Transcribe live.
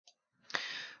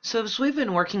So, as we've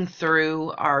been working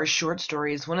through our short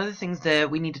stories, one of the things that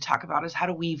we need to talk about is how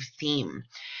to weave theme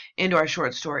into our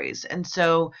short stories. And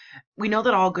so, we know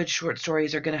that all good short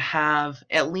stories are going to have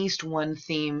at least one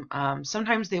theme.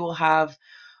 Sometimes they will have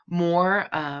more,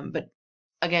 but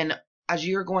again, as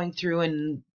you're going through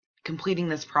and completing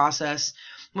this process,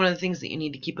 one of the things that you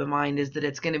need to keep in mind is that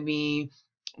it's going to be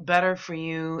better for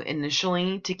you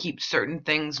initially to keep certain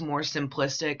things more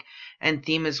simplistic, and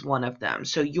theme is one of them.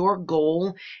 So your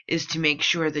goal is to make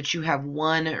sure that you have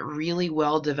one really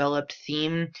well developed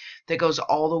theme that goes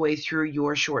all the way through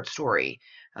your short story.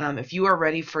 If you are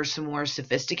ready for some more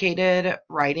sophisticated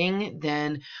writing,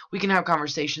 then we can have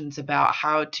conversations about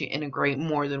how to integrate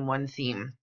more than one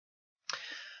theme.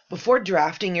 Before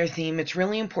drafting your theme, it's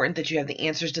really important that you have the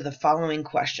answers to the following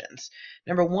questions.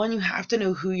 Number one, you have to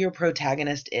know who your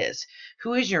protagonist is.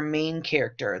 Who is your main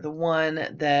character, the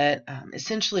one that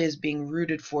essentially is being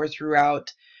rooted for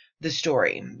throughout the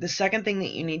story? The second thing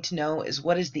that you need to know is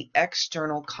what is the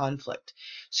external conflict.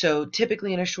 So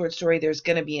typically in a short story, there's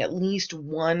going to be at least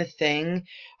one thing,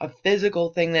 a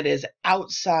physical thing that is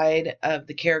outside of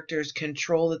the character's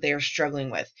control that they are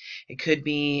struggling with. It could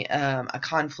be a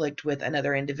conflict with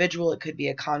another individual. It could be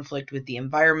a conflict with the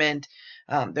environment.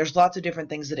 There's lots of different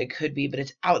things that it could be, but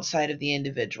it's outside of the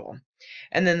individual.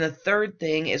 And then the third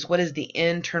thing is what is the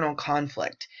internal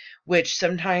conflict, which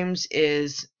sometimes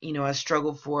is, a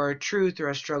struggle for truth or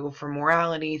a struggle for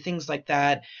morality, things like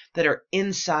that, that are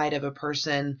inside of a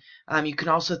person. You can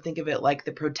also think of it like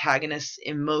the protagonist's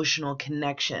emotional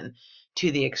connection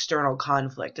to the external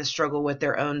conflict, a struggle with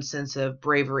their own sense of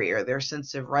bravery or their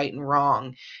sense of right and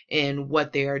wrong in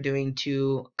what they are doing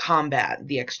to combat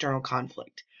the external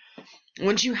conflict.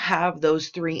 Once you have those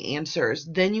three answers,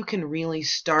 then you can really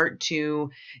start to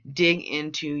dig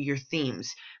into your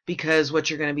themes, because what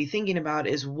you're going to be thinking about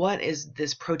is what is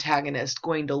this protagonist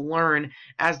going to learn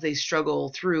as they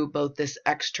struggle through both this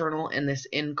external and this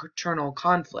internal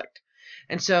conflict.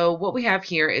 And so what we have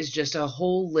here is just a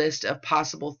whole list of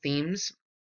possible themes.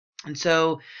 And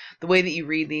so the way that you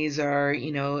read these are,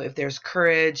 if there's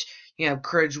courage, you have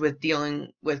courage with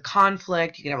dealing with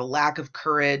conflict. You can have a lack of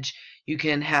courage. You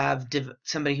can have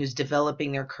somebody who's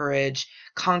developing their courage,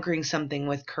 conquering something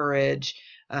with courage.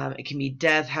 It can be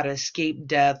death, how to escape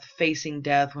death, facing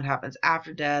death, what happens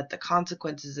after death, the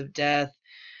consequences of death.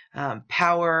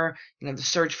 Power, the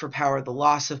search for power, the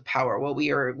loss of power, what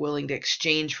we are willing to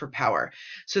exchange for power.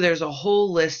 So there's a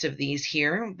whole list of these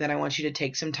here that I want you to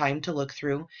take some time to look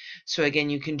through. So again,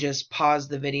 you can just pause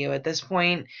the video at this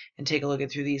point and take a look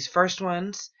at through these first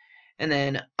ones, and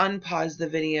then unpause the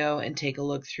video and take a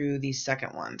look through these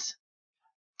second ones.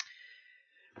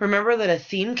 Remember that a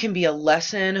theme can be a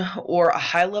lesson or a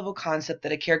high-level concept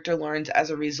that a character learns as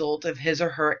a result of his or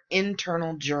her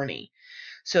internal journey.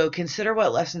 So consider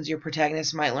what lessons your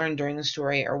protagonist might learn during the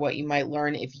story, or what you might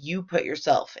learn if you put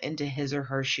yourself into his or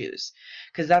her shoes,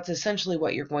 because that's essentially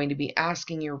what you're going to be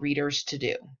asking your readers to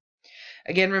do.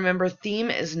 Again, remember, theme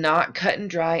is not cut and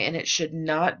dry, and it should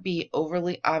not be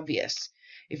overly obvious.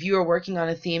 If you are working on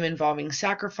a theme involving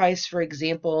sacrifice, for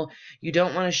example, you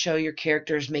don't want to show your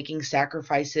characters making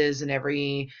sacrifices in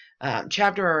every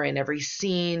chapter or in every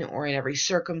scene or in every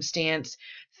circumstance.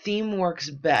 Theme works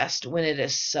best when it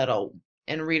is subtle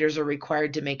and readers are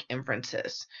required to make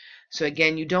inferences. So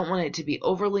again, you don't want it to be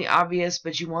overly obvious,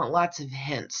 but you want lots of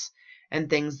hints and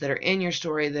things that are in your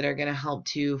story that are going to help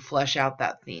to flesh out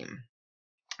that theme.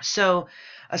 So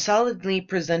a solidly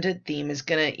presented theme is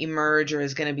going to emerge, or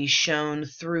is going to be shown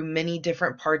through many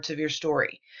different parts of your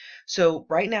story. So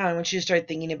right now, I want you to start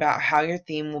thinking about how your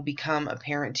theme will become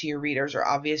apparent to your readers or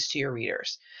obvious to your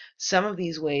readers. Some of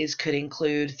these ways could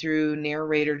include through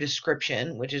narrator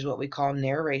description, which is what we call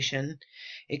narration.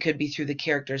 It could be through the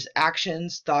character's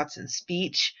actions, thoughts, and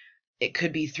speech. It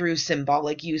could be through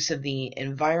symbolic use of the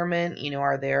environment.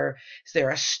 Is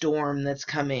there a storm that's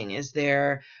coming? Is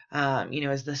there,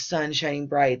 is the sun shining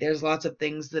bright? There's lots of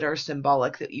things that are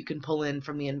symbolic that you can pull in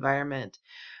from the environment.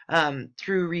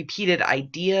 Through repeated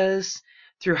ideas,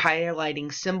 through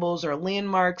highlighting symbols or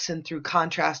landmarks, and through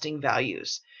contrasting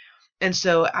values. And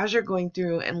so as you're going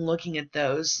through and looking at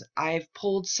those, I've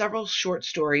pulled several short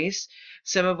stories,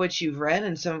 some of which you've read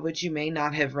and some of which you may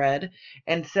not have read.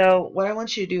 And so what I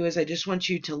want you to do is I just want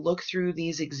you to look through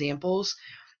these examples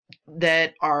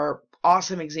that are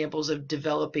awesome examples of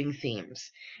developing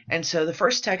themes. And so the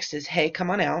first text is, "Hey,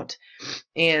 come on out."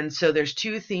 And so there's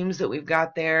two themes that we've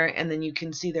got there, and then you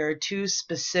can see there are two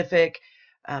specific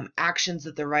actions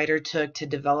that the writer took to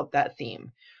develop that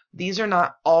theme. These are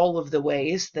not all of the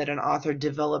ways that an author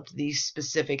developed these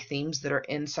specific themes that are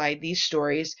inside these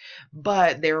stories,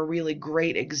 but they're really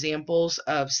great examples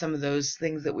of some of those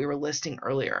things that we were listing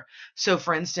earlier. So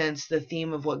for instance, the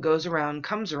theme of what goes around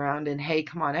comes around and Hey,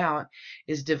 Come On Out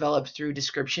is developed through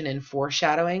description and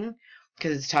foreshadowing,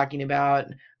 because it's talking about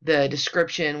the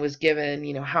description was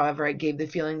given, however, it gave the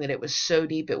feeling that it was so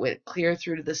deep it went clear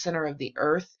through to the center of the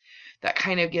earth. That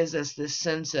kind of gives us this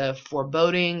sense of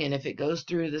foreboding, and if it goes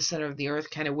through the center of the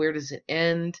earth, kind of where does it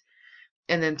end?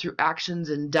 And then through actions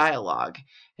and dialogue.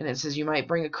 And it says, you might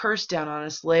bring a curse down on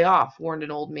us, lay off, warned an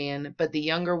old man, but the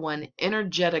younger one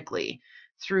energetically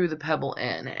threw the pebble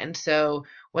in. And so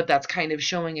what that's kind of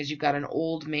showing is you've got an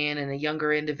old man and a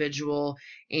younger individual,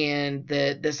 and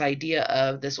this idea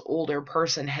of this older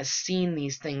person has seen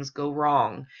these things go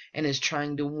wrong and is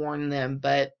trying to warn them,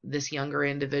 but this younger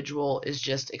individual is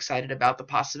just excited about the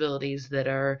possibilities that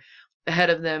are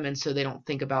ahead of them, and so they don't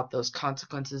think about those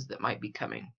consequences that might be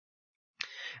coming.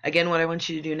 Again, what I want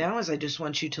you to do now is I just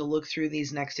want you to look through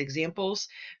these next examples.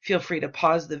 Feel free to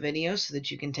pause the video so that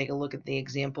you can take a look at the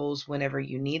examples whenever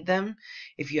you need them.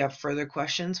 If you have further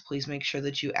questions, please make sure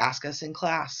that you ask us in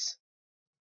class.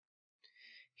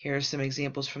 Here are some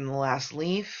examples from The Last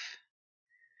Leaf,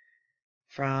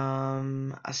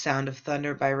 from A Sound of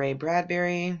Thunder by Ray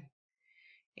Bradbury,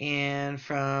 and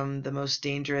from The Most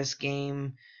Dangerous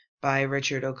Game by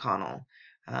Richard O'Connell.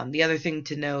 The other thing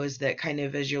to know is that kind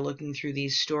of as you're looking through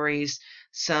these stories,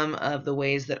 some of the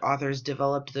ways that authors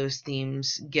developed those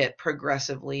themes get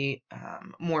progressively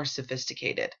more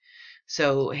sophisticated.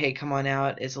 So, Hey, Come On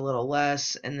Out is a little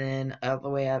less, and then all the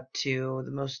way up to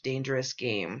The Most Dangerous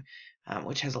Game,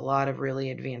 which has a lot of really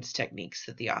advanced techniques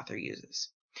that the author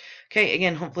uses. Okay,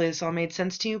 again, hopefully this all made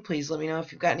sense to you. Please let me know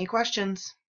if you've got any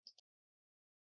questions.